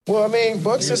Well, I mean,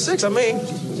 Bucks and 6. I mean,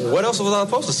 what else was I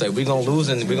supposed to say? We gonna lose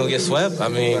and we gonna get swept? I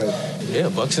mean, yeah,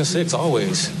 Bucks and 6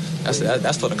 always.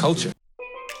 That's for the culture.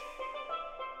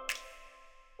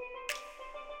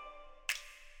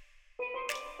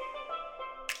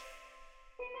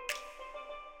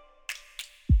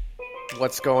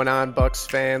 What's going on, Bucks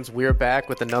fans? We're back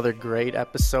with another great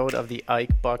episode of the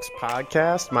Ike Bucks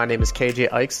podcast. My name is KJ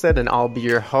Eichstead, and I'll be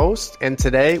your host. And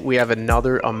today we have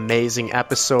another amazing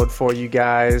episode for you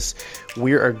guys.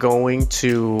 We are going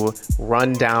to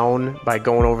run down by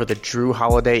going over the Jrue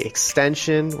Holiday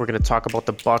extension. We're going to talk about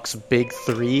the Bucks' big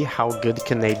three. How good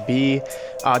can they be?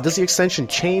 Does the extension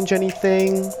change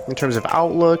anything in terms of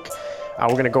outlook?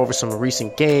 We're going to go over some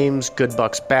recent games, good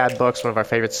Bucks, bad Bucks, one of our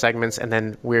favorite segments, and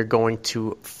then we're going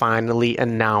to finally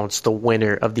announce the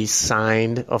winner of the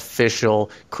signed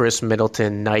official Chris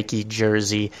Middleton Nike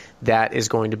jersey. That is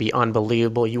going to be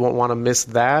unbelievable. You won't want to miss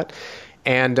that.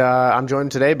 And I'm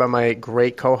joined today by my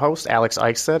great co-host, Alex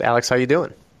Eichstead. Alex, how you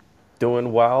doing?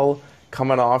 Doing well.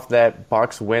 Coming off that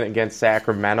Bucks win against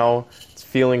Sacramento. It's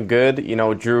feeling good. You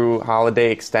know, Jrue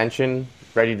Holiday extension,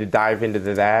 ready to dive into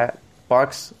that.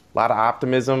 Bucks, a lot of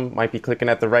optimism, might be clicking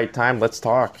at the right time. Let's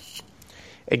talk.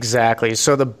 Exactly.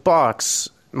 So the Bucks,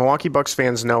 Milwaukee Bucks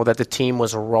fans know that the team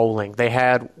was rolling. They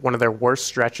had one of their worst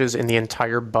stretches in the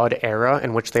entire Bud era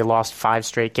in which they lost 5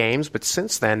 straight games. But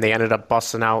since then, they ended up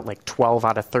busting out like 12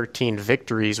 out of 13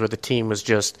 victories where the team was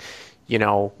just, you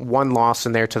know, one loss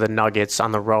in there to the Nuggets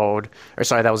on the road. Or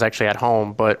sorry, that was actually at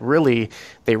home. But really,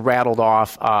 they rattled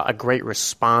off a great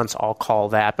response, I'll call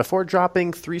that. Before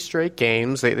dropping 3 straight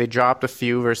games, they dropped a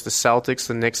few versus the Celtics,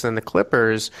 the Knicks, and the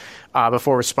Clippers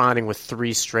before responding with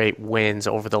 3 straight wins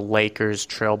over the Lakers,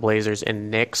 Trailblazers,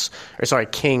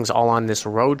 and Kings all on this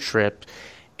road trip.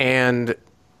 And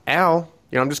Al,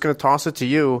 you know, I'm just going to toss it to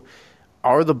you.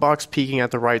 Are the Bucks peaking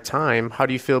at the right time? How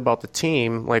do you feel about the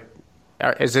team? Like,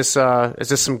 is this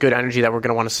some good energy that we're going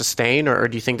to want to sustain, or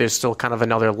do you think there's still kind of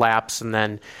another lapse and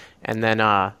then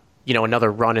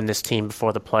another run in this team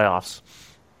before the playoffs?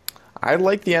 I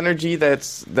like the energy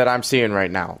that I'm seeing right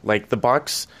now. Like the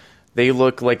Bucks, they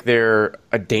look like they're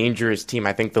a dangerous team.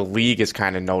 I think the league has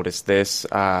kind of noticed this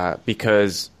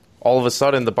because all of a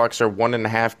sudden the Bucks are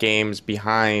 1.5 games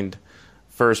behind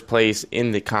first place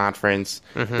in the conference.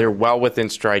 Mm-hmm. They're well within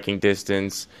striking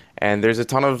distance, and there's a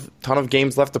ton of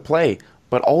games left to play.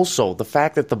 But also the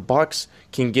fact that the Bucks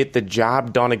can get the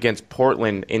job done against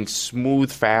Portland in smooth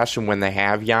fashion when they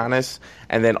have Giannis,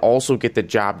 and then also get the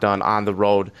job done on the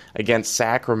road against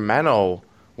Sacramento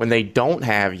when they don't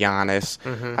have Giannis.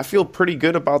 Mm-hmm. I feel pretty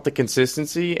good about the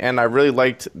consistency, and I really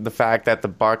liked the fact that the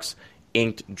Bucks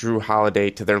inked Jrue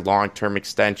Holiday to their long-term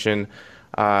extension.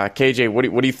 KJ,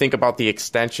 what do you think about the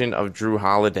extension of Jrue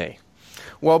Holiday?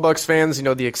 Well, Bucks fans, you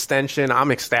know, the extension,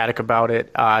 I'm ecstatic about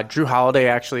it. Jrue Holiday,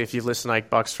 actually, if you've listened to Ike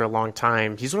Bucks for a long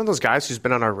time, he's one of those guys who's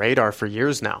been on our radar for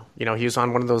years now. You know, he was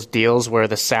on one of those deals where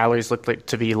the salaries looked like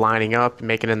to be lining up,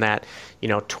 making in that, you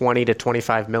know, $20 to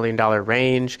 $25 million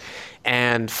range.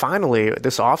 And finally,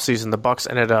 this offseason, the Bucks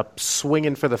ended up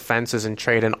swinging for the fences and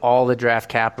trading all the draft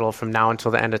capital from now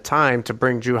until the end of time to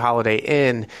bring Jrue Holiday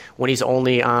in when he's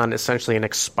only on essentially an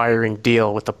expiring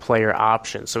deal with a player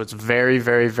option. So it's very,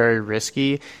 very, very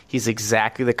risky. He's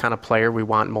exactly the kind of player we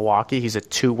want in Milwaukee. He's a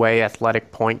two-way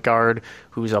athletic point guard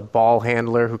who's a ball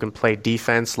handler who can play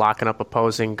defense, locking up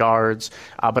opposing guards,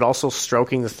 but also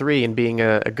stroking the three and being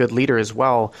a good leader as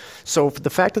well. So the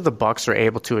fact that the Bucks are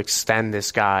able to extend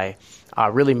this guy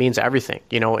really means everything.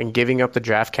 You know, in giving up the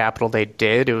draft capital they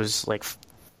did, it was like,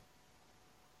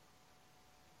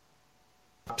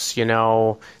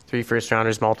 3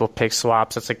 first-rounders, multiple pick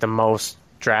swaps. That's like the most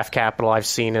draft capital I've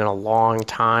seen in a long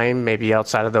time, maybe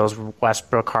outside of those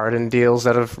Westbrook Harden deals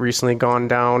that have recently gone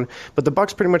down. But the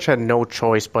Bucks pretty much had no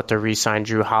choice but to re-sign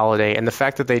Jrue Holiday, and the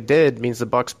fact that they did means the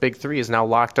Bucks' big three is now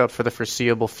locked up for the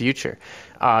foreseeable future.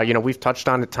 We've touched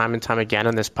on it time and time again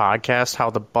on this podcast, how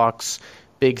the Bucks'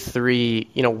 big three,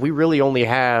 we really only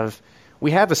have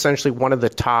essentially one of the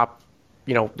top,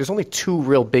 there's only 2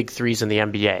 real big threes in the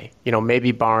NBA.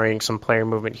 Maybe barring some player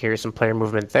movement here, some player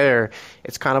movement there.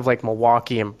 It's kind of like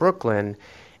Milwaukee and Brooklyn.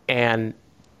 And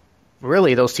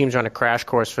really, those teams are on a crash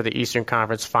course for the Eastern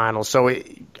Conference Finals. So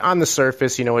on the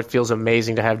surface, it feels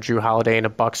amazing to have Jrue Holiday in a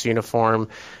Bucks uniform.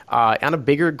 On a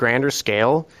bigger, grander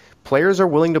scale, players are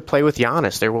willing to play with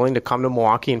Giannis. They're willing to come to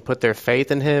Milwaukee and put their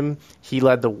faith in him. He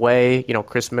led the way.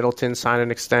 Chris Middleton signed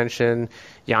an extension.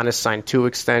 Giannis signed 2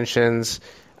 extensions.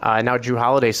 Now Jrue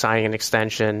Holiday signing an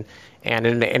extension. And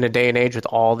in a day and age with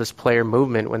all this player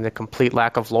movement, when the complete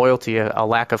lack of loyalty, a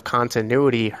lack of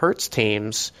continuity hurts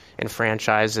teams and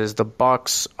franchises, the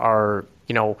Bucks are,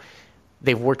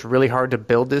 they've worked really hard to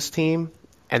build this team.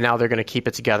 and now they're going to keep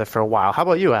it together for a while. How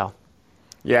about you, Al?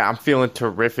 Yeah, I'm feeling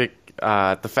terrific.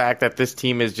 The fact that this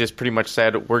team has just pretty much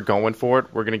said, we're going for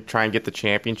it. We're going to try and get the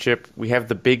championship. We have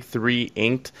the big three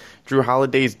inked. Jrue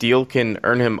Holiday's deal can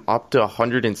earn him up to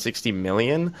 $160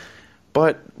 million.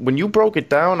 But when you broke it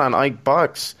down on Ike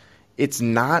Bucks, it's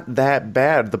not that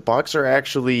bad. The Bucks are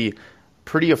actually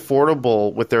pretty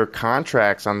affordable with their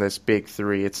contracts on this big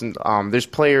three. It's there's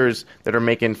players that are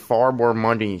making far more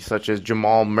money, such as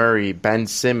Jamal Murray, Ben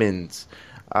Simmons,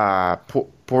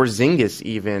 Porzingis,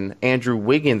 even Andrew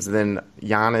Wiggins, than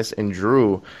Giannis and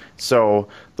Jrue. So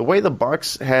the way the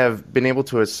Bucks have been able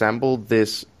to assemble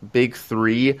this big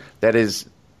three that is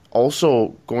also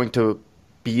going to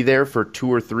be there for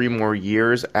 2 or 3 more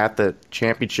years at the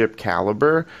championship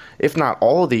caliber, if not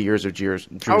all of the years of Drew's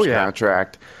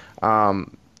contract,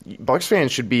 Bucks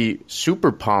fans should be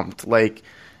super pumped. Like,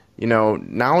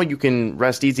 now you can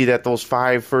rest easy that those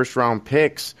 5 first-round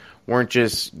picks weren't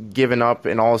just given up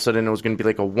and all of a sudden it was going to be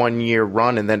like a 1-year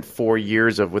run and then 4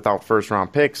 years of without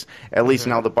first-round picks. At least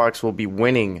now the Bucks will be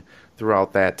winning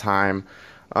throughout that time.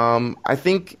 I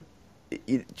think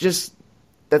just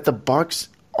that the Bucks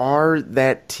are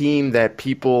that team that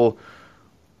people,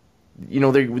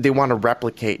 they want to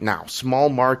replicate now. Small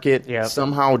market,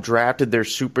 somehow drafted their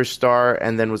superstar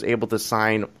and then was able to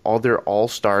sign all their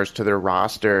all-stars to their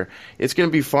roster. It's going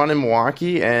to be fun in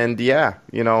Milwaukee, and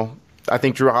I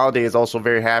think Jrue Holiday is also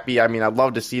very happy. I mean, I'd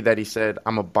love to see that he said,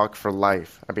 I'm a Buck for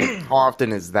life. I mean, how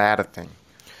often is that a thing?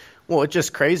 Well, it's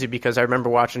just crazy because I remember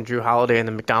watching Jrue Holiday in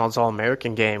the McDonald's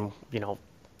All-American game,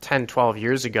 10, 12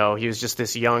 years ago. He was just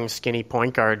this young, skinny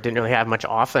point guard, didn't really have much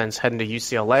offense, heading to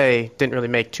UCLA, didn't really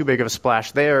make too big of a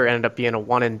splash there, ended up being a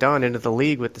one-and-done into the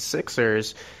league with the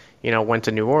Sixers, went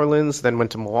to New Orleans, then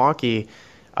went to Milwaukee.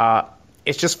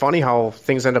 It's just funny how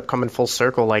things end up coming full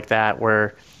circle like that,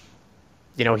 where,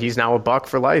 he's now a Buck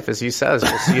for life, as he says.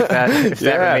 We'll see if that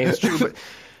remains true. But,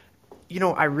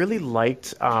 I really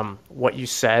liked what you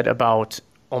said about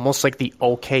almost like the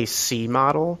OKC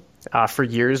model. For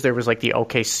years, there was like the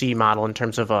OKC model in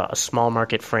terms of a small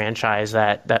market franchise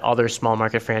that other small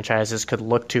market franchises could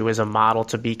look to as a model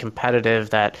to be competitive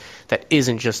that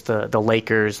isn't just the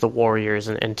Lakers, the Warriors,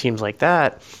 and teams like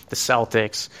that, the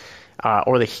Celtics,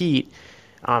 or the Heat.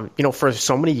 For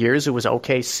so many years, it was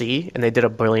OKC, and they did a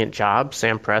brilliant job.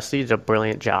 Sam Presti did a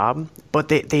brilliant job, but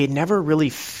they never really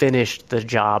finished the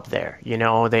job there.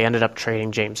 They ended up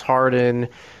trading James Harden. It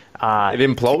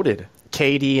imploded.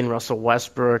 KD and Russell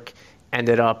Westbrook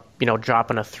ended up,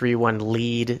 dropping a 3-1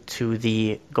 lead to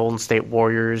the Golden State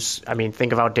Warriors. I mean,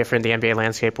 think of how different the NBA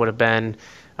landscape would have been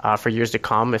for years to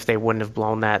come if they wouldn't have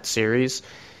blown that series.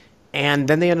 And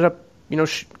then they ended up,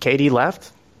 KD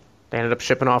left. They ended up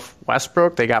shipping off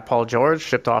Westbrook. They got Paul George,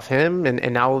 shipped off him,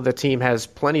 and now the team has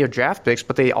plenty of draft picks,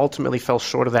 but they ultimately fell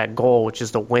short of that goal, which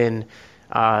is to win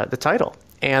the title.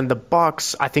 And the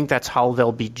Bucks, I think that's how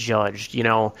they'll be judged.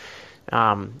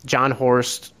 John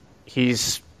Horst,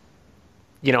 he's,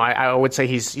 I would say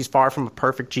he's far from a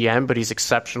perfect GM, but he's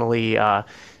exceptionally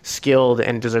skilled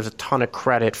and deserves a ton of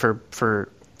credit for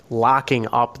locking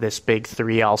up this big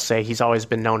three. I'll say he's always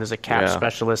been known as a cap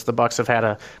specialist. The Bucks have had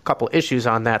a couple issues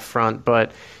on that front,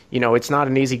 but it's not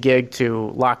an easy gig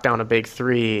to lock down a big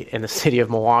three in the city of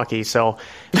Milwaukee. So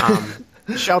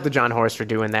shout to John Horst for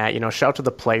doing that. Shout to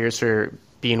the players for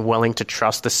being willing to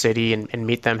trust the city and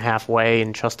meet them halfway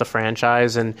and trust the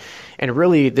franchise. And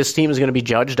really, this team is going to be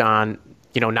judged on,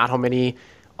 not how many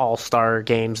all-star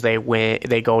games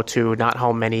they go to, not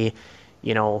how many,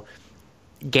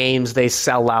 games they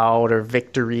sell out or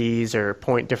victories or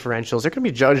point differentials. They're going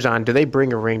to be judged on, do they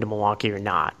bring a ring to Milwaukee or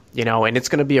not? And it's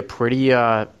going to be a pretty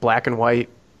black and white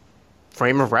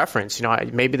frame of reference.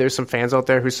 Maybe there's some fans out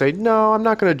there who say, no, I'm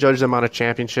not going to judge them on a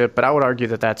championship, but I would argue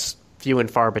that that's few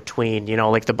and far between.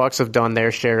 Like the Bucks have done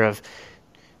their share of,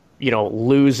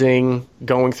 losing,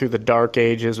 going through the dark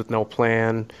ages with no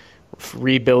plan,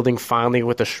 rebuilding finally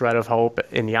with a shred of hope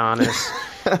in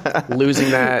Giannis,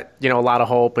 losing that, a lot of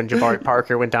hope when Jabari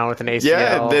Parker went down with an ACL.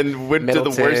 Yeah, and then went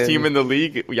Middleton, to the worst team in the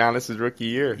league, Giannis' rookie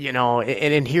year.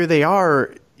 And here they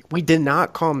are. We did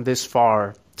not come this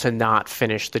far to not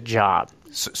finish the job.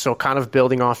 So kind of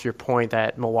building off your point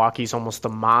that Milwaukee's almost the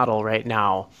model right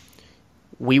now,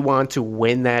 we want to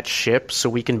win that ship so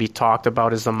we can be talked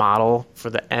about as the model for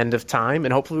the end of time,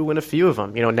 and hopefully we win a few of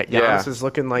them. Giannis is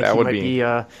looking like he might be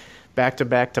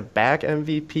back-to-back-to-back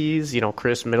MVPs.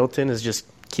 Chris Middleton just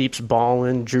keeps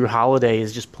balling. Jrue Holiday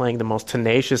is just playing the most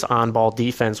tenacious on-ball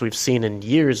defense we've seen in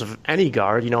years of any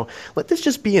guard. Let this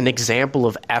just be an example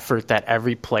of effort that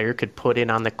every player could put in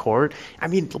on the court. I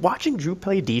mean, watching Jrue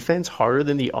play defense harder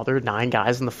than the other 9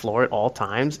 guys on the floor at all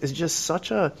times is just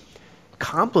such a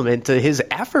compliment to his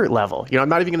effort level. I'm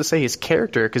not even going to say his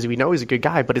character because we know he's a good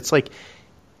guy, but it's like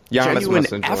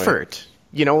genuine effort.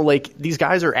 Like these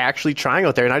guys are actually trying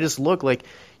out there. And I just look like,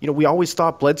 we always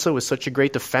thought Bledsoe was such a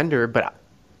great defender, but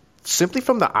simply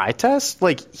from the eye test,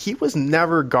 like he was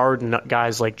never guarding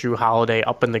guys like Drew Holiday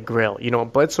up in the grill.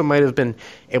 Bledsoe might have been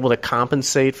able to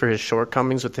compensate for his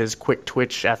shortcomings with his quick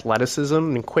twitch athleticism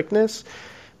and quickness,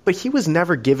 but he was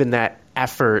never given that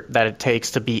effort that it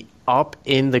takes to be up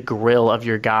in the grill of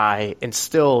your guy and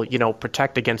still,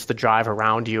 protect against the drive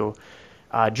around you.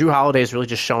 Drew Holiday is really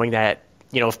just showing that,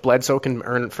 if Bledsoe can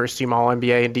earn first-team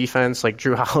All-NBA in defense, like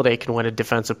Drew Holiday can win a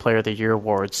Defensive Player of the Year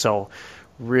award. So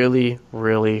really,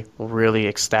 really, really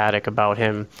ecstatic about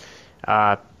him,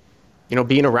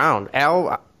 being around.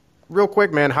 Al, real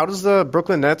quick, man, how does the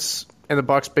Brooklyn Nets and the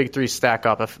Bucks Big Three stack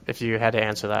up if you had to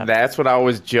answer that? That's what I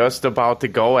was just about to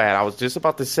go at. I was just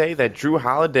about to say that Drew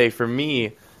Holiday, for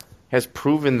me, has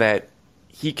proven that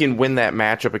he can win that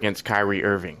matchup against Kyrie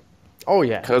Irving. Oh,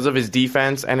 yeah. Because of his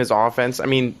defense and his offense. I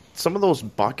mean, some of those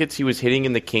buckets he was hitting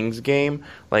in the Kings game,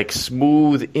 like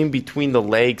smooth in between the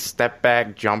legs, step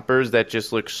back jumpers that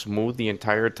just look smooth the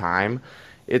entire time.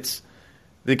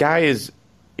 The guy is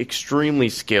extremely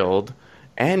skilled.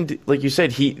 And like you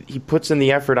said, he puts in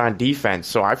the effort on defense.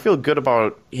 So I feel good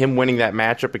about him winning that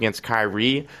matchup against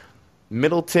Kyrie.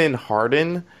 Middleton,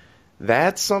 Harden,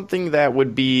 that's something that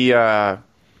would be...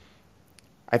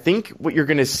 I think what you're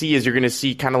going to see is you're going to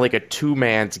see kind of like a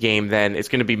two-man's game then. It's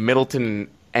going to be Middleton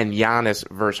and Giannis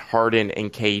versus Harden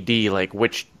and KD, like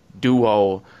which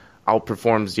duo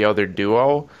outperforms the other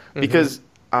duo. Because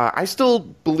I still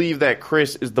believe that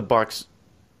Chris is the Bucks'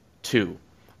 2.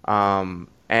 And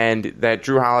that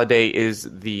Drew Holiday is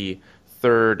the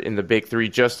third in the Big Three,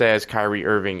 just as Kyrie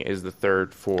Irving is the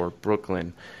third for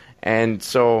Brooklyn. And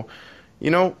so...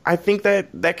 I think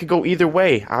that could go either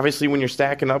way. Obviously, when you're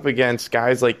stacking up against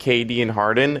guys like KD and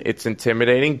Harden, it's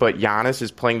intimidating, but Giannis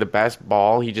is playing the best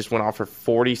ball. He just went off for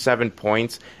 47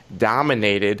 points,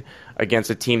 dominated against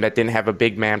a team that didn't have a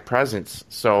big man presence.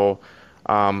 So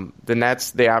the Nets,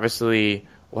 they obviously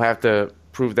will have to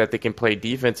prove that they can play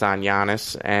defense on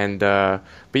Giannis. And but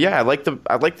yeah, I like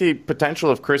the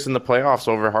potential of Chris in the playoffs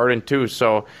over Harden too.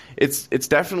 So it's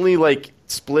definitely like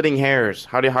splitting hairs.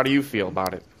 How do you feel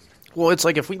about it? Well, it's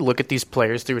like if we look at these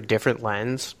players through a different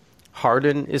lens,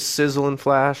 Harden is sizzle and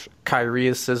flash, Kyrie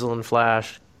is sizzle and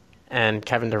flash, and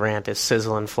Kevin Durant is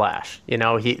sizzle and flash.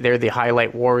 They're the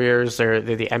highlight warriors. They're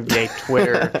the NBA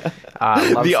Twitter.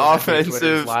 The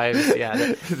offensive. Lives. Yeah,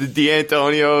 the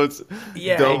D'Antonios.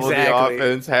 Yeah, double exactly. The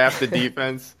offense, half the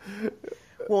defense.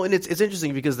 Well, and it's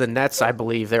interesting because the Nets, I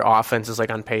believe, their offense is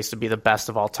like on pace to be the best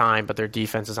of all time, but their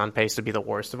defense is on pace to be the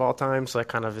worst of all time. So that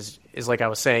kind of is like I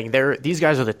was saying, these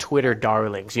guys are the Twitter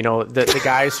darlings. The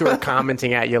guys who are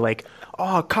commenting at you like,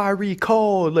 oh, Kyrie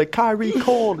cold, like Kyrie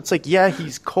cold. It's like, yeah,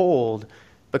 he's cold,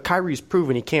 but Kyrie's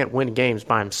proven he can't win games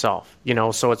by himself.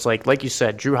 So it's like you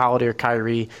said, Drew Holiday or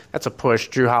Kyrie, that's a push.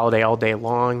 Drew Holiday all day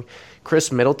long.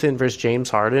 Chris Middleton versus James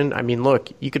Harden. I mean, look,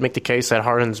 you could make the case that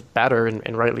Harden's better,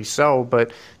 and rightly so, but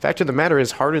the fact of the matter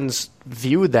is Harden's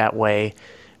viewed that way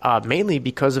mainly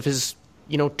because of his,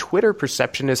 Twitter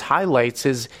perception, his highlights,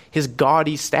 his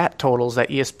gaudy stat totals that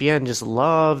ESPN just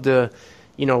love to,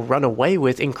 run away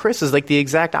with. And Chris is like the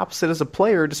exact opposite as a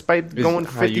player despite going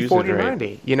 50, 40,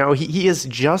 90. He is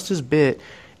just as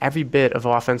every bit of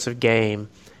offensive game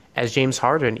as James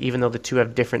Harden, even though the two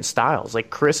have different styles. Like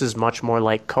Chris is much more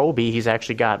like Kobe. He's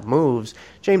actually got moves.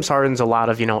 James Harden's a lot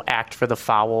of, act for the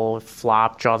foul,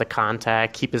 flop, draw the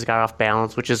contact, keep his guy off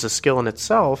balance, which is a skill in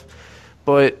itself.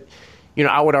 But,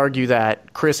 I would argue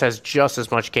that Chris has just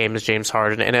as much game as James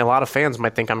Harden. And a lot of fans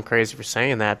might think I'm crazy for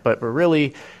saying that. But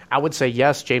really, I would say,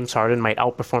 yes, James Harden might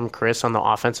outperform Chris on the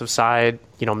offensive side,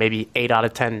 maybe 8 out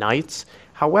of 10 nights.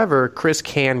 However, Chris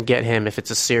can get him if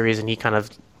it's a series and he kind of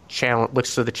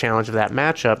looks to the challenge of that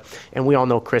matchup, and we all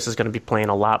know Chris is going to be playing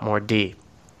a lot more D.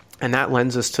 And that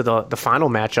lends us to the final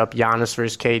matchup, Giannis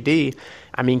versus KD.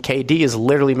 I mean, KD is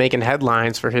literally making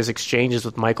headlines for his exchanges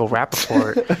with Michael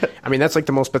Rappaport. I mean, that's like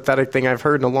the most pathetic thing I've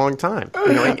heard in a long time.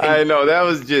 I know, that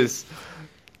was just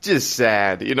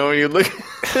sad. When you look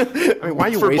I mean, why are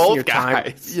you wasting your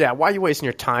time? Yeah, why are you wasting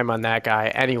your time on that guy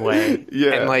anyway?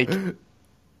 Yeah. And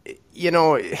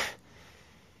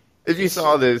if you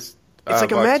saw this, it's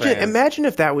like imagine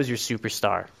if that was your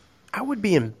superstar. I would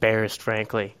be embarrassed,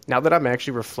 frankly. Now that I'm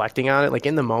actually reflecting on it, like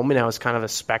in the moment, I was kind of a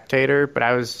spectator, but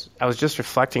I was just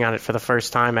reflecting on it for the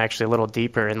first time, actually a little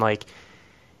deeper. And like,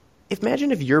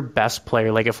 imagine if your best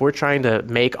player, like if we're trying to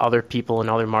make other people in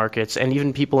other markets and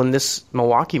even people in this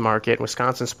Milwaukee market,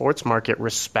 Wisconsin sports market,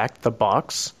 respect the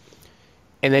Bucks,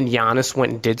 and then Giannis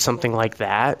went and did something like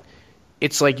that.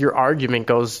 it's like your argument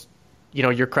goes,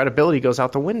 your credibility goes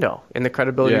out the window, and the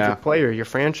credibility of your player, your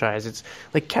franchise. It's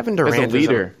like Kevin Durant as a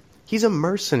leader. He's a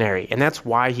mercenary, and that's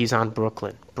why he's on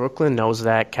Brooklyn. Brooklyn knows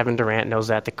that. Kevin Durant knows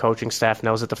that. The coaching staff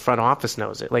knows it. The front office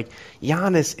knows it. Like,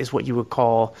 Giannis is what you would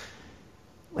call,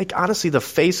 like, honestly, the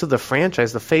face of the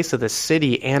franchise, the face of the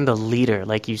city, and a leader,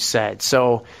 like you said.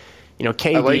 So,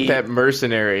 KD... I like that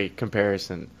mercenary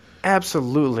comparison.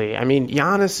 Absolutely. I mean,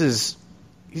 Giannis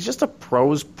he's just a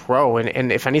pro's pro,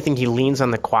 and if anything, he leans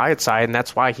on the quiet side, and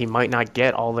that's why he might not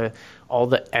get all the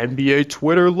NBA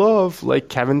Twitter love like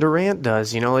Kevin Durant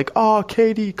does. Like, oh,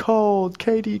 KD cold,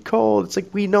 KD cold. It's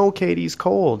like, we know KD's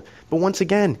cold, but once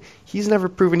again, he's never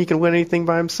proven he can win anything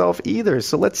by himself either.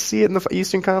 So let's see it in the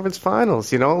Eastern Conference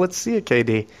Finals. Let's see it,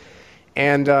 KD.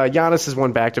 And Giannis has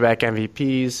won back-to-back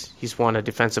MVPs. He's won a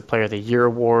Defensive Player of the Year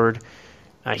award.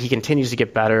 He continues to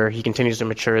get better. He continues to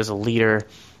mature as a leader.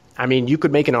 I mean, you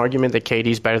could make an argument that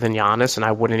KD's better than Giannis, and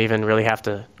I wouldn't even really have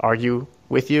to argue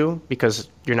with you because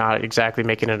you're not exactly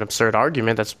making an absurd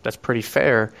argument. That's pretty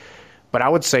fair. But I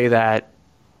would say that,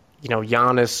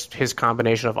 Giannis, his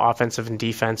combination of offensive and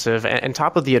defensive, and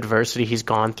top of the adversity he's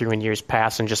gone through in years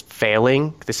past and just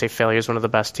failing, they say failure is one of the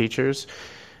best teachers,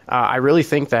 I really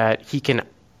think that he can,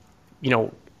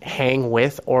 hang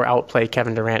with or outplay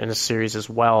Kevin Durant in a series as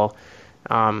well.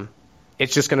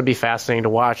 It's just going to be fascinating to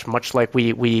watch, much like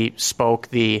we spoke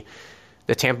the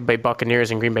Tampa Bay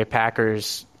Buccaneers and Green Bay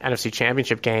Packers NFC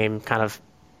Championship game kind of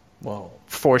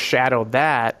foreshadowed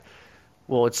that.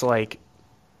 Well, it's like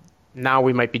now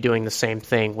we might be doing the same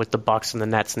thing with the Bucks and the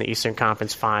Nets in the Eastern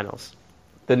Conference Finals.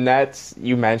 The Nets,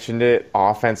 you mentioned it,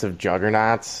 offensive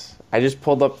juggernauts. I just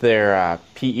pulled up their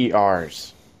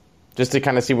PERs just to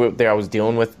kind of see what I was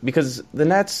dealing with, because the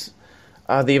Nets,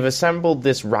 they've assembled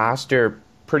this roster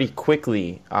pretty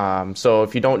quickly. So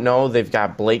if you don't know, they've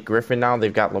got Blake Griffin now.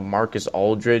 They've got LaMarcus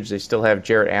Aldridge. They still have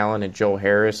Jarrett Allen and Joe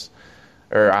Harris.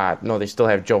 No, they still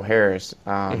have Joe Harris.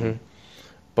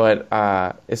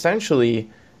 But essentially,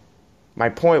 my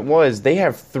point was they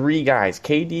have three guys,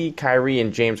 KD, Kyrie,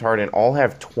 and James Harden, all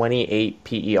have 28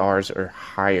 PERs or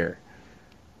higher.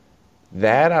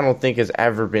 That I don't think has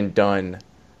ever been done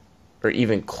or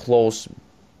even close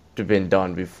to been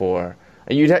done before.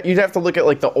 You'd have to look at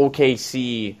like the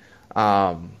OKC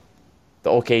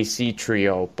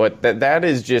trio, but that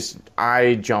is just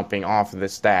eye jumping off of the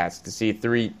stats to see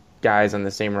three guys on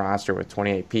the same roster with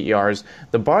 28 PERs.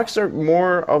 The Bucks are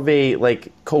more of a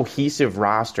like cohesive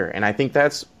roster, and I think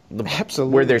that's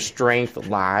where their strength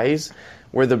lies.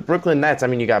 Where the Brooklyn Nets, I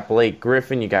mean, you got Blake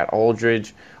Griffin, you got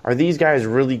Aldridge. Are these guys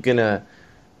really gonna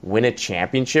win a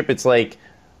championship? It's like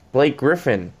Blake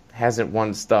Griffin hasn't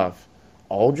won stuff.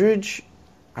 Aldridge,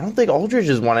 I don't think Aldridge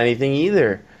has won anything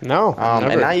either. No,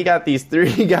 and now you got these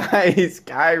three guys,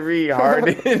 Kyrie,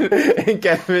 Harden, and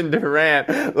Kevin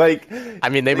Durant. Like, I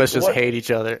mean, they must just hate each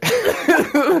other.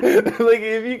 Like,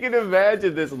 if you can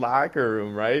imagine this locker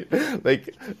room, right?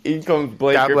 Like, in comes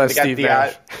Blake God bless Griffin. Steve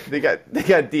Nash. They got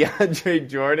DeAndre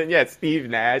Jordan. Yeah, Steve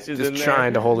Nash is just in there.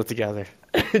 trying to hold it together.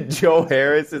 Joe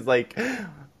Harris is like, I'm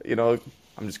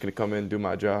just gonna come in and do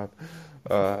my job.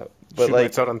 But shoot like,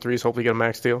 lights out on threes. Hopefully, get a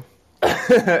max deal.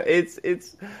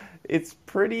 It's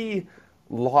pretty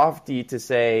lofty to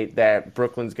say that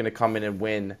Brooklyn's going to come in and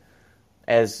win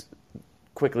as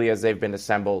quickly as they've been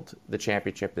assembled the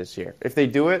championship this year. If they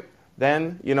do it,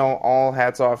 then, all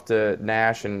hats off to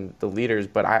Nash and the leaders.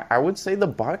 But I would say the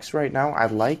Bucks right now, I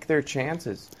like their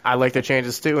chances. I like their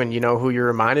chances too. And who you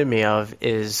reminded me of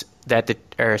is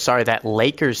that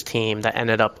Lakers team that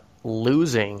ended up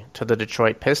losing to the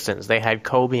Detroit Pistons. They had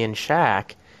Kobe and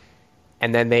Shaq.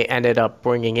 And then they ended up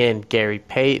bringing in Gary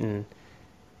Payton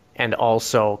and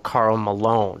also Karl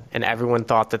Malone. And everyone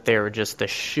thought that they were just the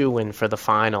shoo-in for the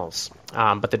finals.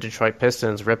 But the Detroit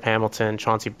Pistons, Rip Hamilton,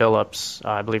 Chauncey Billups,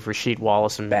 I believe Rasheed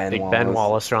Wallace and Ben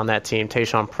Wallace are on that team.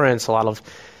 Tayshaun Prince, a lot of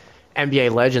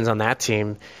NBA legends on that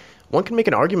team. One can make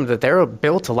an argument that they're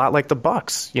built a lot like the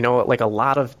Bucks. Like a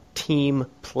lot of team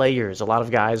players, a lot of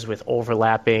guys with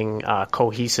overlapping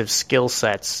cohesive skill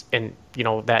sets and,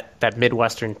 that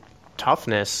Midwestern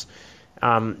toughness.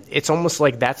 It's almost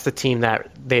like that's the team that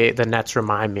the Nets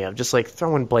remind me of. Just like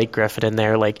throwing Blake Griffin in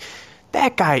there, like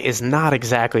that guy is not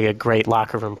exactly a great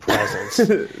locker room presence.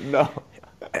 No.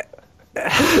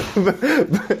 It's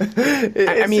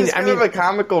kind of a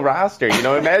comical roster.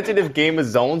 Imagine if Game of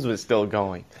Zones was still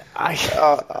going. I'd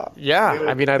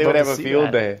they would have a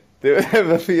field day. They would have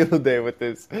a field day with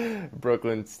this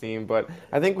Brooklyn team. But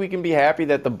I think we can be happy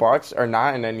that the Bucks are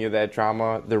not in any of that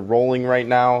drama. They're rolling right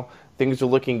now. Things are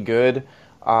looking good.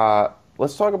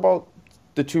 Let's talk about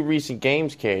the two recent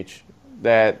games, Cage,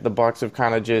 that the Bucks have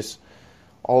kind of just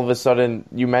all of a sudden,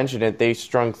 you mentioned it, they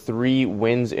strung 3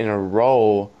 wins in a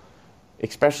row,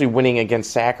 especially winning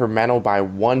against Sacramento by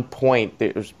 1 point.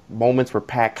 There's moments where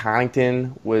Pat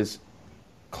Connaughton was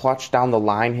clutch down the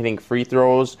line, hitting free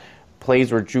throws,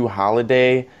 plays where Drew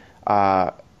Holiday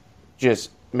just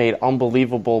made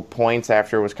unbelievable points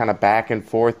after it was kind of back and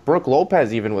forth. Brooke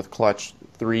Lopez even with clutch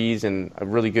threes and a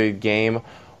really good game.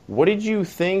 What did you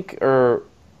think, or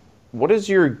what is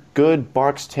your good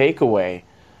Bucks takeaway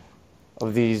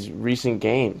of these recent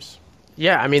games?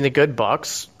 Yeah, I mean, the good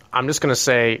Bucks, I'm just going to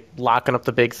say locking up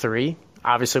the big three.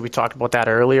 Obviously, we talked about that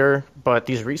earlier, but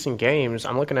these recent games,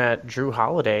 I'm looking at Drew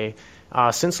Holiday.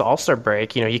 Since the All-Star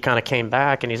break, he kind of came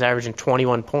back, and he's averaging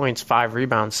 21 points, 5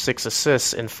 rebounds, 6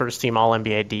 assists, and first-team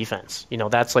All-NBA defense.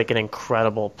 That's like an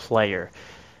incredible player.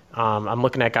 I'm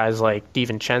looking at guys like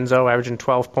DiVincenzo averaging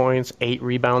 12 points, 8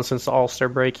 rebounds since the All-Star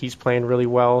break. He's playing really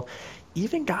well.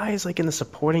 Even guys like in the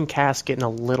supporting cast getting a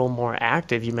little more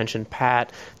active. You mentioned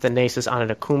Pat, Thanasis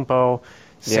Antetokounmpo,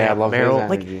 Sam Merrill.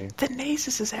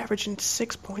 Thanasis is averaging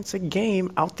 6 points a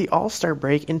game out the All-Star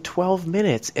break in 12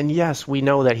 minutes. And yes, we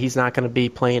know that he's not going to be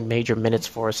playing major minutes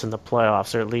for us in the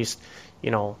playoffs, or at least,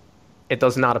 it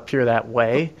does not appear that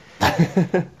way.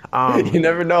 You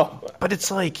never know. But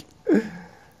it's like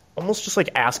almost just like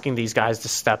asking these guys to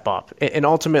step up. And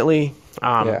ultimately,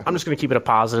 I'm just going to keep it a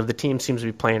positive. The team seems to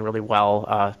be playing really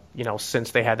well,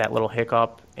 since they had that little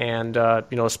hiccup. And,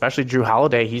 especially Drew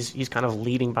Holiday, he's kind of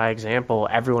leading by example.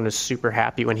 Everyone is super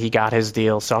happy when he got his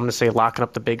deal. So I'm going to say locking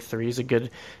up the big three is a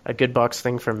good Bucks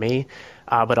thing for me.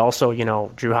 But also,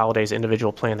 Drew Holiday's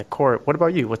individual play in the court. What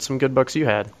about you? What's some good Bucks you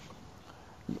had?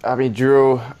 I mean,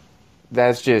 Drew,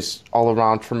 that's just all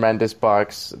around tremendous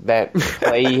Bucks. That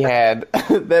play he had,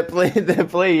 that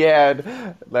play he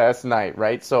had last night,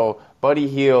 right? So Buddy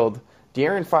Hield,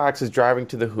 De'Aaron Fox is driving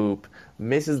to the hoop,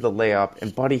 misses the layup,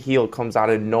 and Buddy Hield comes out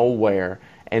of nowhere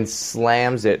and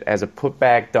slams it as a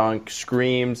putback dunk,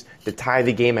 screams to tie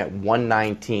the game at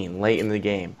 119 late in the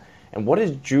game. And what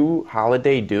does Drew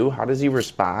Holiday do? How does he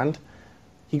respond?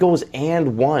 He goes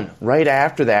and one right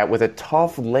after that with a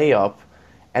tough layup,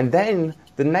 and then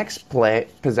the next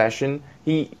possession,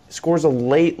 he scores a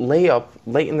late layup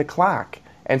late in the clock.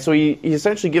 And so he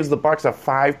essentially gives the Bucks a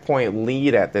 5-point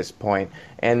lead at this point.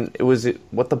 And it was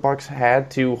what the Bucks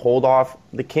had to hold off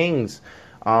the Kings.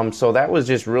 So that was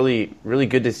just really, really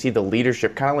good to see the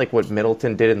leadership, kind of like what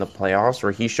Middleton did in the playoffs,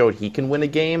 where he showed he can win a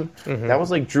game. Mm-hmm. That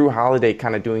was like Drew Holiday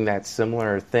kind of doing that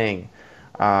similar thing.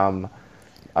 And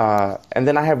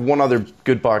then I have one other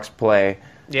good Bucks play.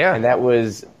 Yeah. And that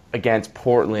was against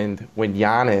Portland when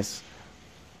Giannis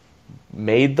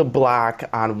made the block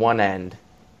on one end,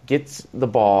 gets the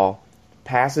ball,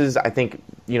 passes, I think,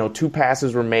 2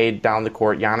 passes were made down the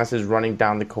court. Giannis is running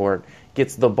down the court,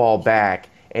 gets the ball back,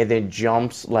 and then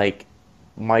jumps like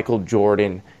Michael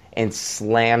Jordan and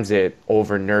slams it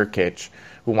over Nurkic,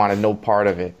 who wanted no part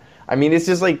of it. I mean, it's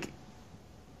just like,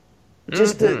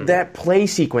 that play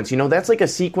sequence, that's like a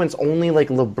sequence only like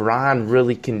LeBron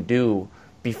really can do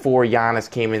before Giannis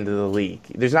came into the league.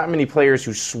 There's not many players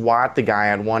who swat the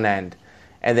guy on one end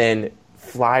and then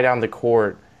fly down the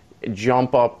court,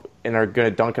 jump up, and are going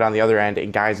to dunk it on the other end,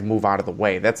 and guys move out of the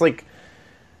way.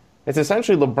 It's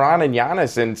essentially LeBron and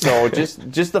Giannis, and so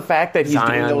just the fact that he's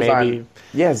Zion, doing those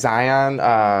maybe. Zion.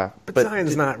 But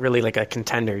Zion's not really like a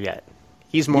contender yet.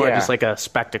 He's more just like a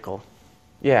spectacle.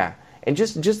 Yeah, and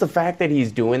just the fact that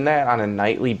he's doing that on a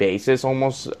nightly basis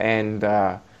almost, and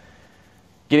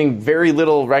getting very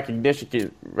little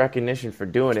recognition for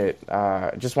doing it.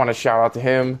 Just want to shout out to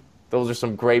him. Those are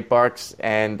some great Bucks,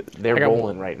 and they're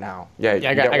rolling right now. I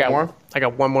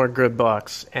got one more good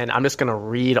Bucks, and I'm just going to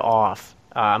read off.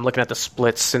 I'm looking at the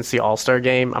splits since the All-Star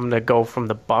game. I'm going to go from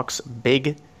the Bucks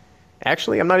big.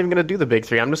 Actually, I'm not even going to do the big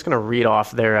three. I'm just going to read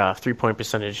off their three-point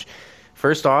percentage.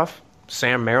 First off,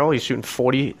 Sam Merrill, he's shooting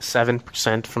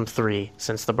 47% from three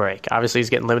since the break. Obviously, he's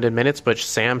getting limited minutes, but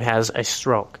Sam has a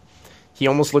stroke. He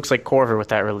almost looks like Korver with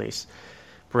that release.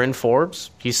 Bryn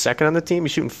Forbes, he's second on the team.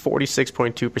 He's shooting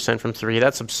 46.2% from three.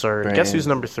 That's absurd. Man. Guess who's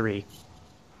number 3?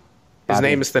 His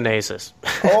name is Thanasis.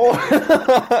 Oh!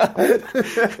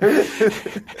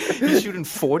 He's shooting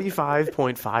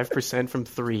 45.5% from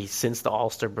three since the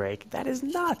All-Star break. That is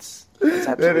nuts.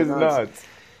 That is nuts.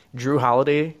 Drew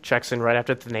Holiday checks in right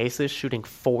after Thanasis, shooting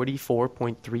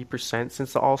 44.3%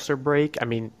 since the All-Star break. I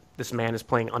mean, this man is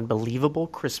playing unbelievable.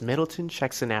 Chris Middleton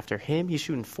checks in after him. He's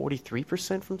shooting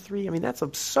 43% from three. I mean, that's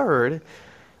absurd.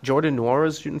 Jordan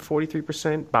Nwora shooting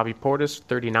 43%. Bobby Portis,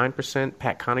 39%.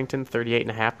 Pat Connaughton,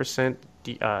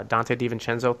 38.5%. Dante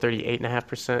DiVincenzo,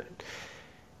 38.5%.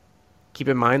 Keep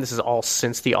in mind, this is all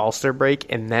since the All-Star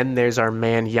break. And then there's our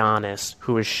man Giannis,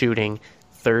 who is shooting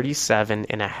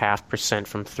 37.5%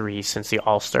 from three since the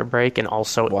All-Star break, and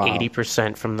also Wow.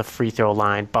 80% from the free throw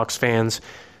line. Bucks fans,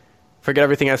 forget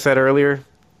everything I said earlier.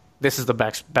 This is the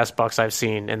best Bucks I've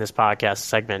seen in this podcast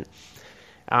segment.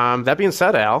 That being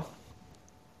said, Al,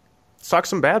 let's talk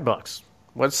some bad Bucks.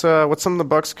 What's some of the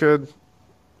Bucks could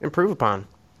improve upon?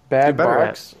 Bad better at?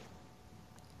 Bucks.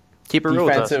 Keep it real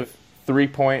with us. Defensive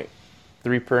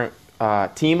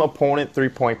team opponent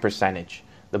 3-point percentage.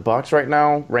 The Bucks right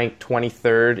now rank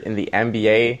 23rd in the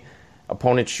NBA.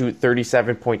 Opponents shoot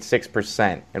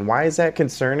 37.6%. And why is that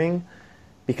concerning?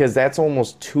 Because that's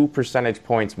almost 2 percentage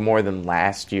points more than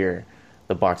last year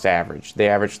the Bucks averaged. They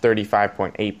averaged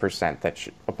 35.8% that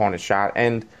opponents shot,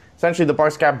 and essentially the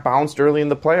Bucks got bounced early in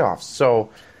the playoffs. So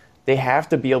they have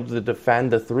to be able to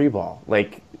defend the three ball.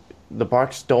 Like, the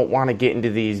Bucks don't want to get into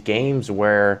these games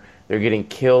where they're getting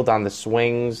killed on the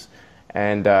swings,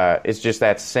 and it's just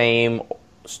that same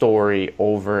story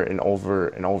over and over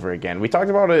and over again. We talked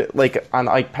about it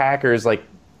on Packers, like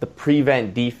the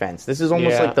prevent defense. This is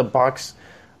almost like the Bucks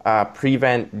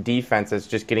prevent defense that's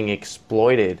just getting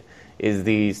exploited is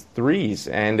these threes,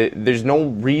 and there's no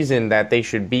reason that they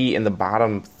should be in the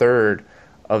bottom third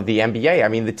of the NBA. I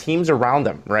mean, the teams around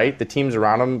them, right? The teams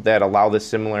around them that allow this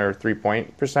similar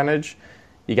 3-point percentage.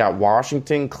 You got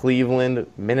Washington, Cleveland,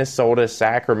 Minnesota,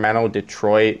 Sacramento,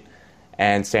 Detroit,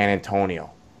 and San Antonio.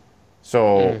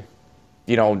 So,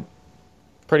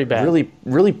 pretty bad. Really,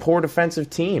 really poor defensive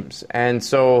teams. And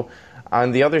so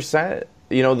on the other side,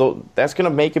 that's going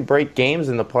to make and break games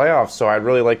in the playoffs. So I'd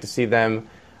really like to see them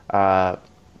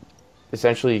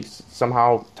essentially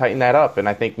somehow tighten that up. And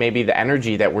I think maybe the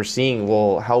energy that we're seeing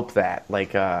will help that.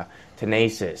 Like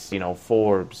Thanasis,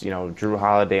 Forbes, Drew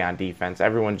Holiday on defense.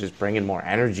 Everyone just bringing more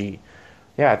energy.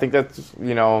 Yeah, I think that's,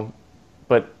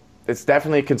 but it's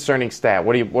definitely a concerning stat.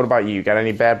 What about you? Got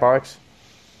any bad Bucks?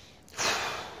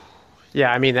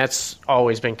 Yeah, I mean, that's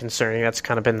always been concerning. That's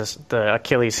kind of been the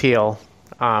Achilles heel.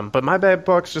 But my bad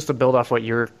Bucks, just to build off what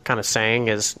you're kind of saying,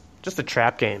 is just the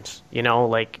trap games.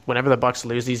 Whenever the Bucks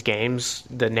lose these games,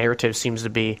 the narrative seems to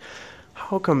be,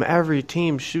 how come every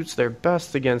team shoots their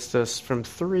best against us from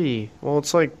three? Well,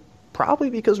 it's probably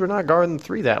because we're not guarding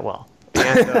three that well.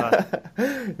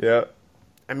 And yeah.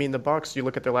 I mean, the Bucks, you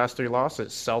look at their last three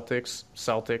losses, Celtics,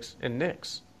 and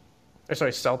Knicks.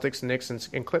 Celtics, Knicks,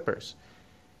 and Clippers.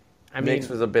 Knicks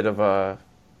was a bit of a...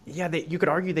 Yeah, you could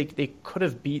argue they could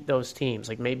have beat those teams.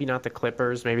 Maybe not the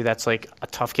Clippers. Maybe that's a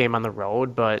tough game on the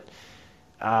road. But,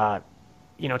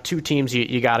 two teams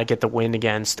you got to get the win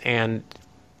against. And,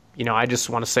 I just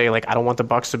want to say, I don't want the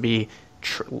Bucks to be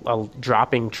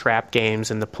dropping trap games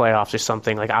in the playoffs or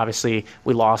something. Obviously,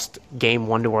 we lost Game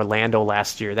 1 to Orlando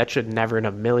last year. That should never in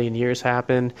a million years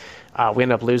happen. We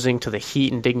ended up losing to the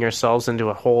Heat and digging ourselves into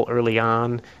a hole early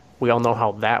on. We all know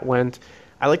how that went.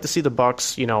 I like to see the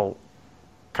Bucks,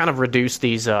 kind of reduce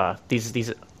these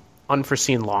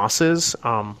unforeseen losses.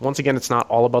 Once again, it's not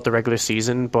all about the regular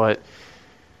season, but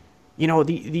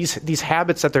these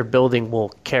habits that they're building will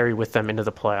carry with them into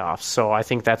the playoffs. So I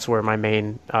think that's where my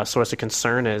main source of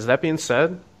concern is. That being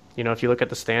said, if you look at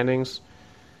the standings,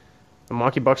 the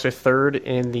Milwaukee Bucks are third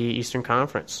in the Eastern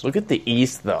Conference. Look at the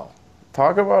East, though.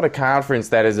 Talk about a conference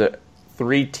that is a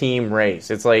 3-team race.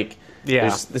 It's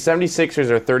the 76ers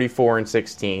are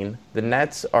 34-16. The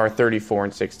Nets are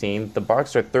 34-16. The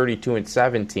Bucks are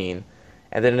 32-17.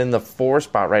 And then in the 4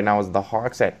 spot right now is the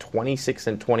Hawks at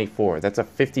 26-24. That's a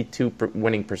 52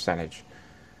 winning percentage.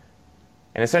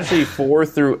 And essentially 4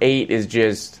 through 8 is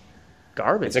just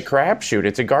garbage. It's a crapshoot.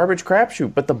 It's a garbage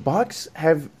crapshoot. But the Bucks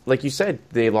have, like you said,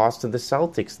 they lost to the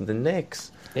Celtics, the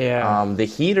Knicks. Yeah. The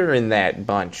Heat are in that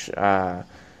bunch.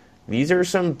 These are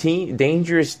some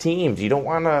dangerous teams. You don't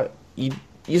want to. You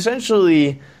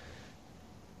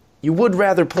would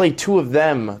rather play 2 of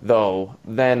them, though,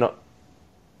 than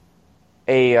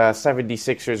a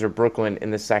 76ers or Brooklyn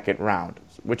in the second round,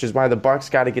 which is why the Bucks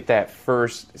got to get that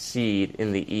first seed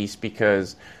in the East,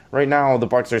 because right now the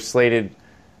Bucks are slated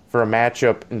for a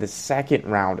matchup in the second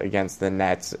round against the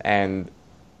Nets, and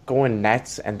going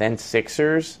Nets and then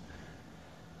Sixers,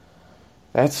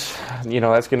 that's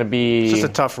going to be... It's just a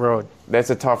tough road. That's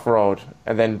a tough road.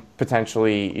 And then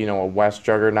potentially, a West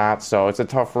juggernaut. So it's a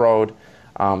tough road.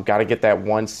 Got to get that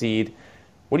 1 seed.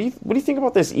 What do you think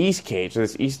about this East cage,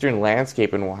 this Eastern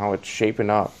landscape, and how it's shaping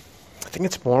up? I think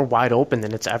it's more wide open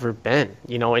than it's ever been.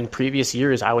 In previous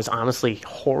years, I was honestly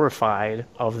horrified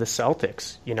of the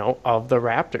Celtics, of the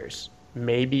Raptors.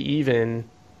 Maybe even,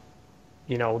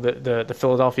 the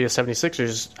Philadelphia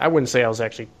 76ers. I wouldn't say I was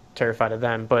actually terrified of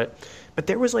them, but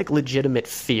there was legitimate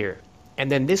fear And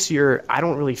then this year, I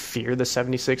don't really fear the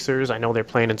 76ers. I know they're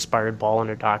playing inspired ball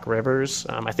under Doc Rivers.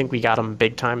 I think we got them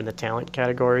big time in the talent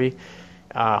category.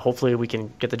 Hopefully we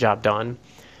can get the job done.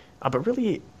 But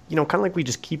really, kind of like we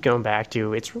just keep going back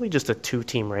to, it's really just a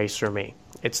two-team race for me.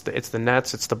 It's the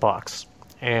Nets, it's the Bucks.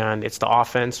 And it's the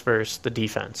offense versus the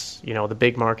defense. The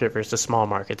big market versus the small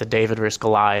market, the David versus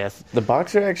Goliath. The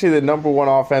Bucks are actually the number one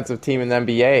offensive team in the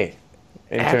NBA.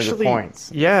 In terms of points.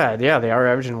 Yeah, they are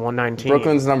averaging 119.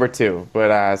 Brooklyn's number 2,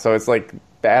 but so it's like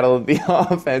battle of the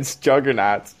offense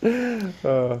juggernauts.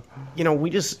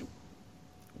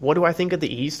 What do I think of the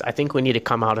East? I think we need to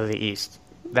come out of the East.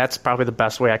 That's probably the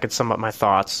best way I could sum up my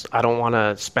thoughts. I don't want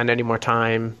to spend any more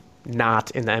time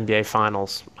not in the NBA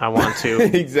Finals. I want to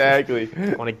exactly.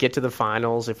 I want to get to the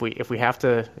Finals. If we have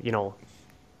to,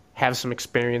 have some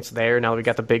experience there. Now that we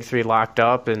got the big three locked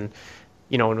up and.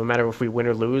 No matter if we win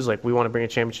or lose, we want to bring a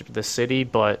championship to the city,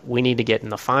 but we need to get in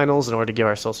the finals in order to give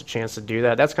ourselves a chance to do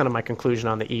that. That's kind of my conclusion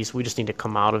on the East. We just need to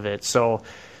come out of it. So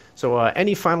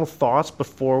any final thoughts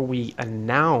before we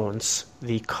announce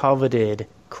the coveted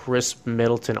Chris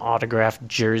Middleton autographed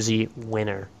jersey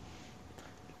winner?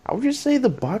 I would just say the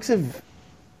Bucks have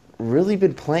really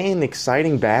been playing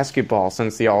exciting basketball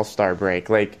since the All-Star break.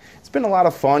 It's been a lot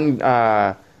of fun,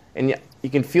 and you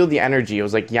can feel the energy. It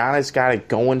was like Giannis got it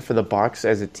going for the Bucks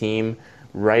as a team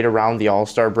right around the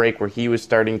All-Star break where he was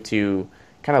starting to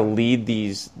kind of lead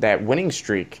that winning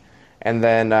streak. And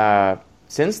then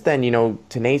since then,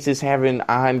 Tenacious having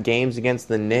on games against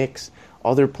the Knicks,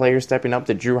 other players stepping up,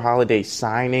 the Jrue Holiday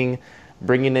signing,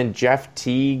 bringing in Jeff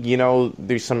Teague.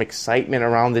 There's some excitement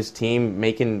around this team,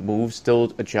 making moves,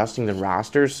 still adjusting the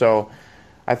roster. So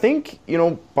I think,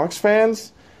 Bucks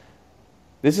fans,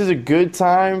 this is a good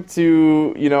time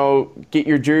to, get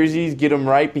your jerseys, get them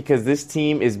right, because this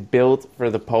team is built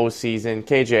for the postseason.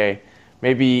 KJ,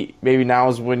 maybe now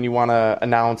is when you want to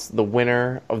announce the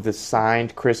winner of the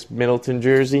signed Chris Middleton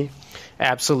jersey.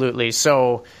 Absolutely.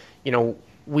 So,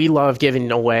 we love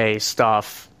giving away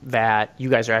stuff that you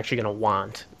guys are actually going to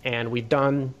want. And we've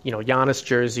done, Giannis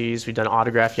jerseys, we've done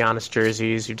autographed Giannis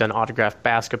jerseys, we've done autographed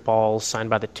basketballs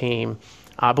signed by the team.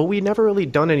 But we never really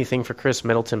done anything for Chris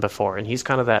Middleton before, and he's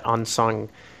kind of that unsung,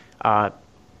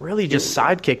 really just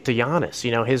sidekick to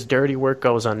Giannis. His dirty work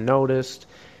goes unnoticed.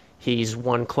 He's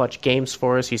won clutch games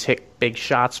for us. He's hit big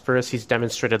shots for us. He's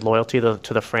demonstrated loyalty to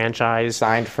the franchise.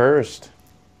 Signed first.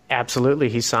 Absolutely,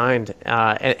 he signed.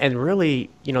 And really,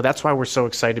 that's why we're so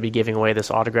excited to be giving away this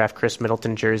autographed Chris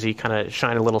Middleton jersey, kind of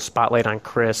shine a little spotlight on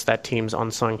Chris, that team's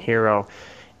unsung hero.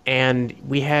 And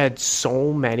we had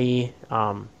so many...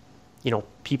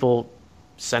 people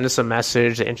send us a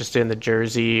message, interested in the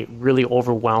jersey, really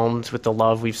overwhelmed with the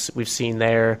love we've seen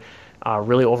there,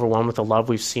 really overwhelmed with the love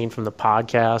we've seen from the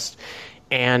podcast.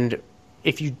 And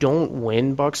if you don't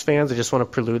win, Bucks fans, I just want to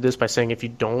prelude this by saying if you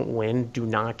don't win, do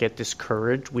not get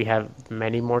discouraged. We have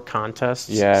many more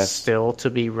contests still to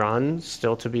be run,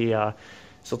 still to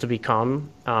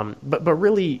become. But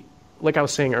really, like I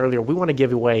was saying earlier, we want to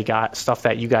give away stuff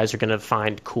that you guys are going to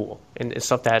find cool and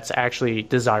stuff that's actually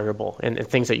desirable and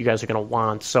things that you guys are going to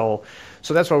want. So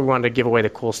that's why we wanted to give away the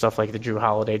cool stuff like the Jrue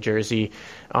Holiday jersey.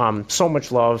 So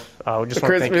much love. Just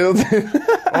Chris Middleton.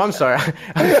 I'm sorry.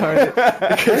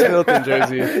 The Chris Middleton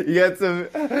jersey. You got some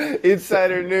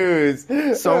insider news.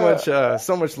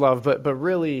 So much love. But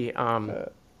really, I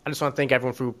just want to thank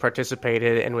everyone who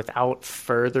participated. And without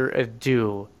further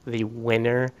ado, the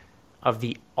winner of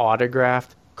the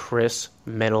autographed Chris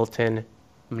Middleton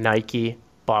Nike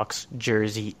Bucks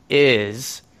jersey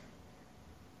is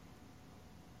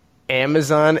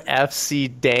Amazon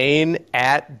FC Dane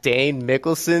at Dane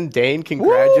Mickelson. Dane,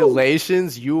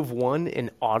 congratulations. Woo! You've won an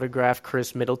autographed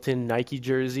Chris Middleton Nike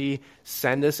jersey.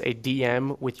 Send us a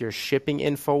DM with your shipping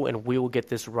info, and we will get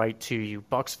this right to you.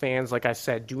 Bucks fans, like I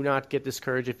said, do not get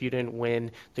discouraged if you didn't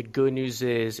win. The good news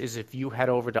is if you head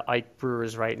over to Ike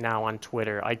Brewers right now on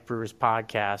Twitter, Ike Brewers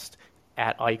Podcast,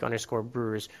 at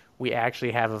Ike_Brewers, we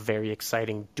actually have a very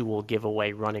exciting dual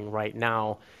giveaway running right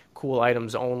now. Cool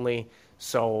items only.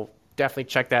 So definitely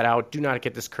check that out. Do not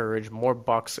get discouraged. More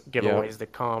Bucks giveaways to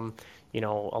come. A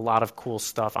lot of cool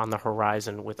stuff on the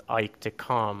horizon with Ike to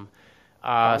come.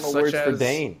 Words for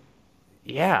Dane.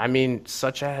 Yeah, I mean,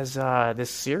 such as this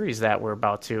series that we're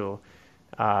about to,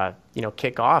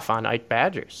 kick off on Ike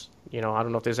Badgers. I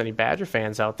don't know if there's any Badger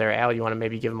fans out there. Al, you want to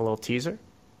maybe give them a little teaser?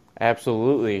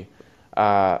 Absolutely.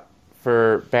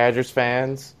 For Badgers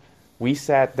fans, we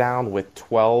sat down with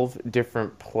 12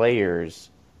 different players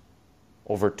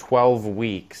over 12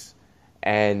 weeks,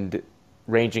 and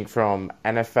ranging from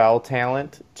NFL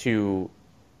talent to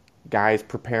guys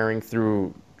preparing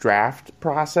through draft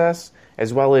process,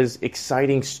 as well as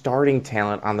exciting starting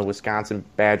talent on the Wisconsin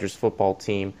Badgers football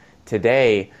team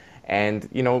today. And,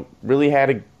 really had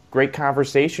a great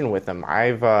conversation with him.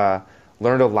 I've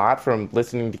learned a lot from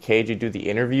listening to KJ do the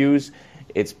interviews.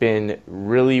 It's been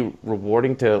really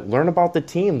rewarding to learn about the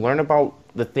team, learn about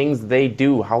the things they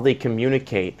do, how they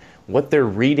communicate, what they're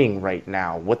reading right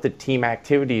now, what the team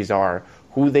activities are,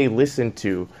 who they listen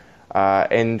to,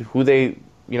 and who they,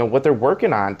 what they're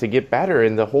working on to get better.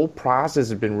 And the whole process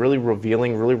has been really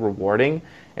revealing, really rewarding.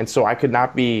 And so I could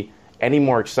not be any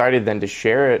more excited than to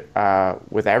share it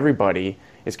with everybody.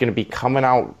 It's going to be coming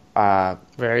out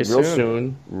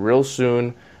real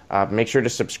soon. Make sure to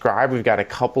subscribe. We've got a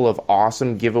couple of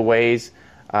awesome giveaways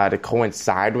to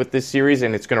coincide with this series,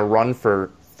 and it's going to run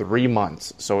for 3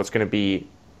 months. So it's going to be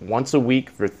once a week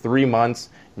for 3 months,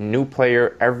 new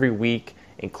player every week,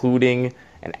 including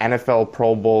an NFL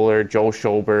Pro Bowler, Joe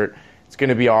Schobert. It's going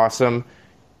to be awesome.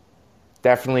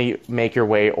 Definitely make your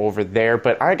way over there.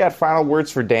 But I got final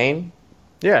words for Dane.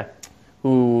 Yeah.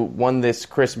 Who won this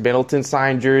Chris Middleton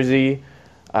signed jersey.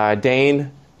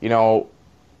 Dane,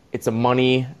 it's a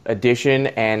money addition.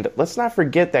 And let's not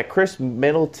forget that Chris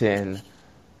Middleton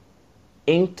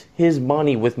inked his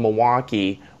money with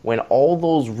Milwaukee when all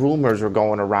those rumors were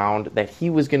going around that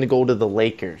he was going to go to the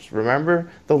Lakers. Remember?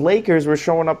 The Lakers were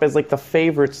showing up as the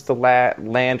favorites to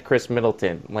land Chris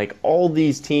Middleton. All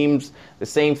these teams, the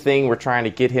same thing, were trying to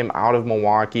get him out of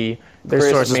Milwaukee. Their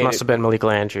sources must have been Malik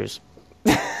Landrews.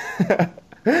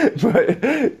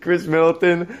 But Chris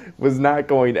Middleton was not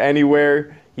going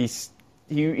anywhere. He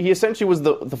essentially was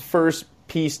the first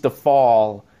piece to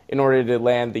fall in order to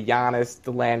land the Giannis,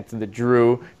 to land to the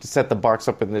Drew, to set the Bucks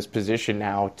up in this position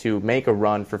now to make a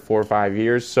run for 4 or 5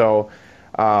 years. So,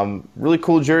 really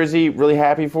cool jersey. Really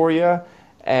happy for you,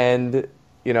 and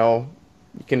you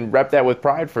can rep that with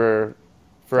pride for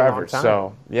forever.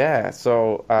 So yeah.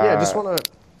 So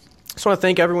just want to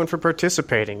thank everyone for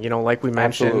participating. Like we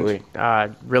mentioned,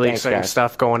 really exciting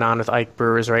stuff going on with Ike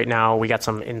Brewers right now. We got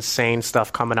some insane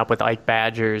stuff coming up with Ike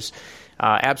Badgers.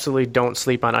 Absolutely don't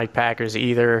sleep on Ike Packers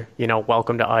either.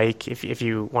 Welcome to Ike if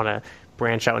you want to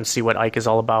branch out and see what Ike is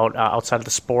all about outside of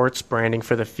the sports, branding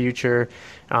for the future.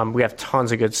 We have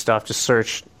tons of good stuff. Just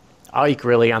search Ike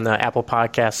really on the Apple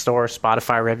Podcast Store,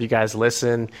 Spotify, wherever you guys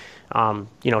listen.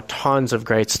 Tons of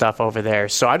great stuff over there.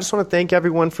 So I just want to thank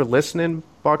everyone for listening,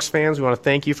 Bucks fans. We want to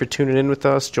thank you for tuning in with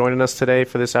us, joining us today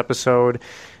for this episode.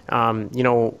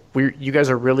 You guys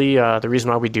are really the reason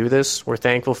why we do this. We're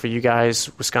thankful for you guys,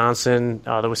 Wisconsin,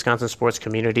 the Wisconsin sports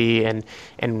community, and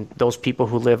those people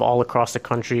who live all across the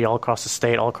country, all across the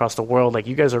state, all across the world.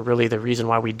 You guys are really the reason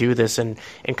why we do this and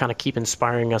kind of keep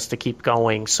inspiring us to keep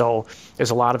going. So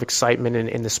there's a lot of excitement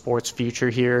in the sports future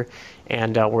here,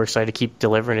 and we're excited to keep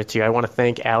delivering it to you. I want to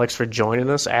thank Alex for joining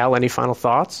us. Al, any final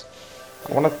thoughts?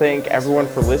 I want to thank everyone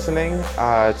for listening.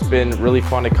 It's been really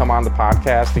fun to come on the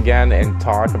podcast again and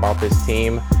talk about this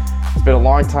team. It's been a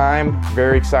long time,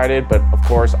 very excited, but of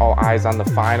course, all eyes on the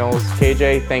finals.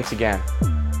 KJ, thanks again.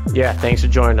 Yeah, thanks for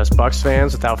joining us, Bucks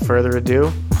fans. Without further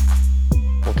ado,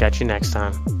 we'll catch you next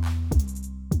time.